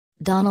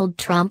Donald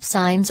Trump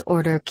signs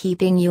order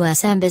keeping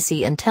U.S.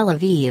 Embassy in Tel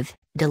Aviv,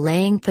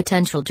 delaying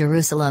potential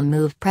Jerusalem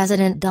move.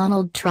 President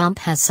Donald Trump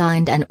has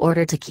signed an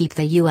order to keep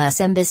the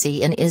U.S.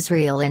 Embassy in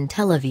Israel in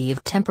Tel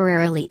Aviv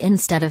temporarily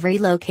instead of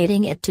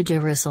relocating it to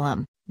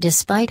Jerusalem,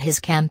 despite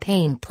his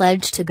campaign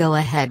pledge to go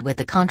ahead with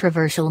the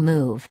controversial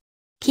move.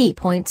 Key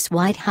points: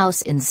 White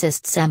House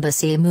insists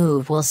embassy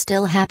move will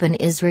still happen.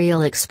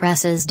 Israel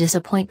expresses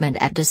disappointment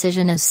at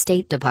decision as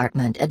State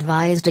Department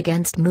advised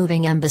against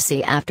moving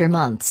embassy after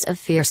months of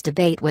fierce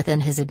debate within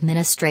his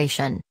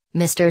administration.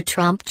 Mr.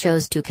 Trump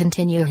chose to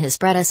continue his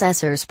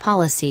predecessor's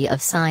policy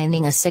of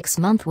signing a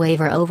 6-month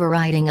waiver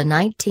overriding a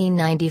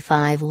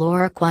 1995 law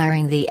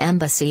requiring the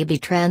embassy be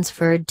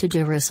transferred to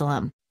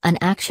Jerusalem, an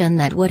action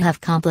that would have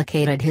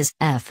complicated his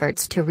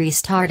efforts to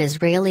restart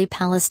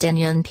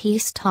Israeli-Palestinian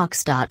peace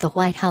talks. The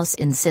White House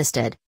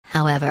insisted,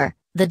 however,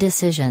 the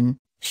decision,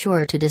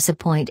 sure to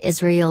disappoint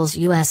Israel's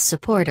U.S.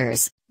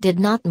 supporters, did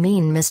not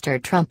mean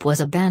Mr. Trump was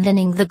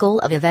abandoning the goal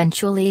of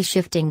eventually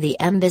shifting the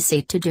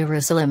embassy to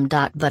Jerusalem.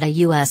 But a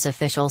U.S.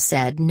 official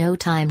said no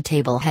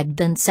timetable had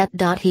been set.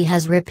 He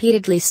has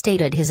repeatedly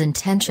stated his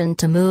intention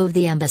to move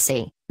the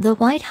embassy, the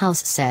White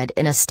House said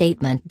in a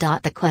statement.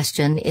 The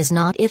question is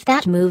not if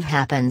that move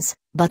happens,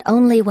 but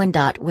only when.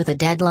 With a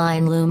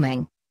deadline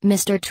looming,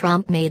 Mr.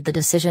 Trump made the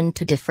decision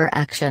to defer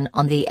action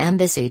on the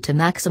embassy to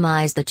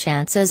maximize the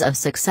chances of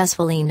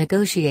successfully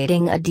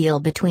negotiating a deal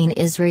between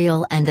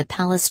Israel and the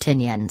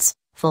Palestinians,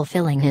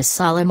 fulfilling his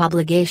solemn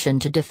obligation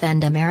to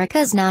defend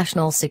America's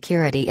national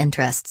security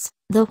interests,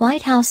 the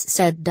White House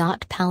said.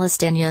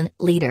 Palestinian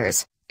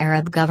leaders,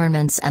 Arab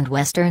governments and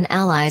Western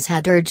allies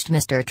had urged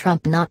Mr.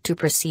 Trump not to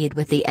proceed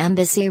with the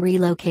embassy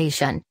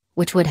relocation,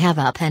 which would have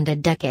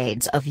upended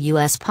decades of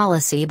U.S.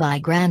 policy by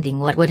granting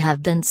what would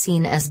have been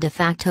seen as de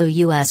facto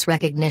U.S.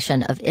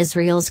 recognition of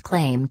Israel's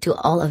claim to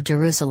all of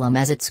Jerusalem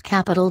as its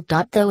capital.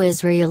 Though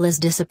Israel is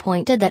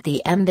disappointed that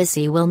the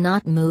embassy will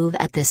not move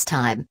at this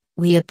time,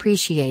 we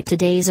appreciate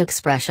today's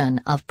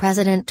expression of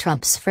President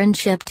Trump's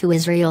friendship to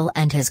Israel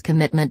and his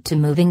commitment to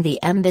moving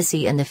the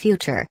embassy in the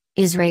future,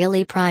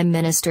 Israeli Prime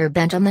Minister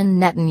Benjamin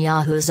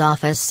Netanyahu's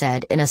office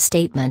said in a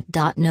statement.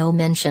 No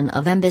mention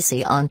of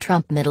embassy on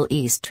Trump Middle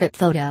East trip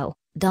photo.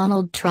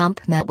 Donald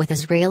Trump met with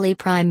Israeli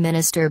Prime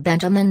Minister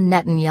Benjamin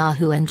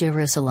Netanyahu in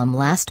Jerusalem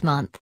last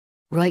month.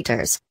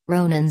 Reuters,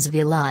 Ronen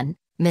Zvilon.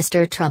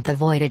 Mr. Trump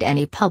avoided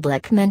any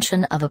public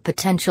mention of a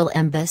potential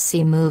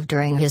embassy move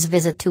during his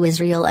visit to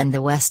Israel and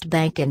the West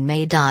Bank in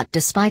May.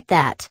 Despite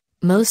that,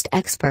 most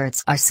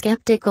experts are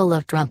skeptical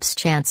of Trump's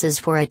chances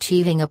for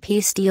achieving a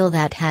peace deal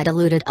that had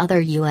eluded other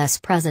U.S.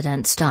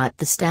 presidents.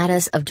 The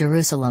status of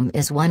Jerusalem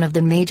is one of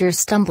the major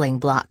stumbling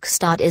blocks.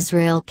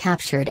 Israel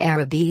captured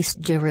Arab East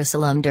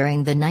Jerusalem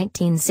during the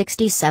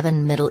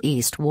 1967 Middle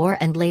East War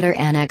and later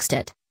annexed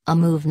it, a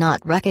move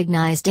not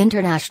recognized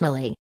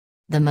internationally.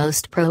 The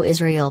most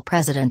pro-Israel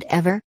president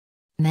ever?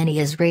 Many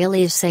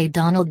Israelis say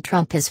Donald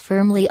Trump is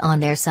firmly on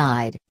their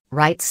side,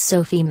 writes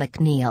Sophie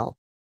McNeil.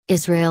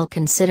 Israel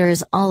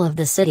considers all of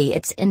the city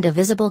its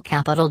indivisible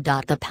capital.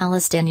 The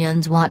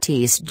Palestinians want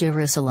East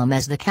Jerusalem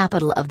as the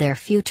capital of their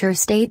future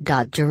state.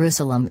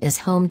 Jerusalem is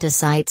home to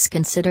sites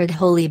considered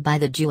holy by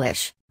the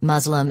Jewish,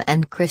 Muslim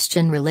and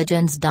Christian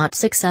religions.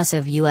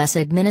 Successive U.S.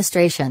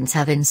 administrations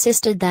have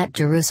insisted that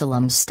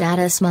Jerusalem's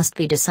status must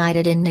be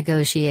decided in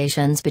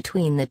negotiations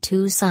between the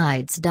two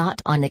sides.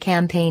 On the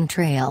campaign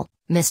trail,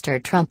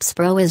 Mr. Trump's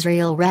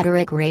pro-Israel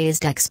rhetoric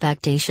raised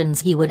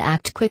expectations he would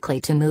act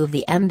quickly to move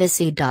the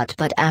embassy.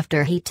 But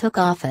after he took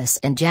office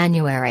in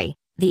January,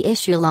 the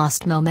issue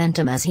lost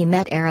momentum as he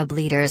met Arab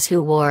leaders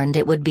who warned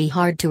it would be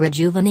hard to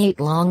rejuvenate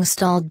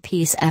long-stalled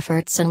peace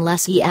efforts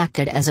unless he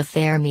acted as a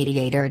fair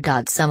mediator.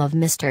 Some of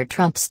Mr.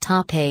 Trump's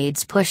top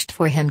aides pushed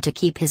for him to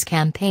keep his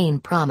campaign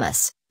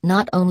promise,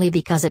 not only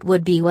because it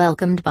would be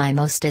welcomed by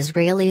most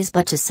Israelis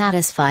but to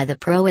satisfy the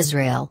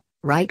pro-Israel,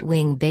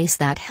 right-wing base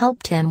that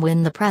helped him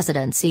win the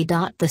presidency.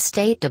 The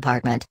State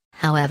Department,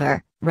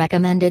 however,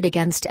 recommended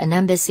against an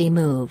embassy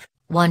move,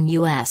 one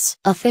U.S.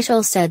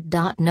 official said.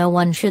 No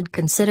one should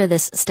consider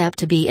this step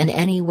to be in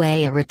any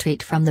way a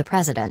retreat from the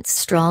president's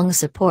strong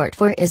support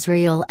for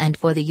Israel and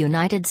for the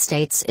United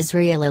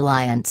States-Israel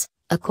alliance,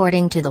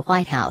 according to the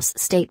White House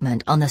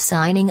statement on the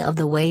signing of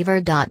the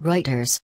waiver. Reuters.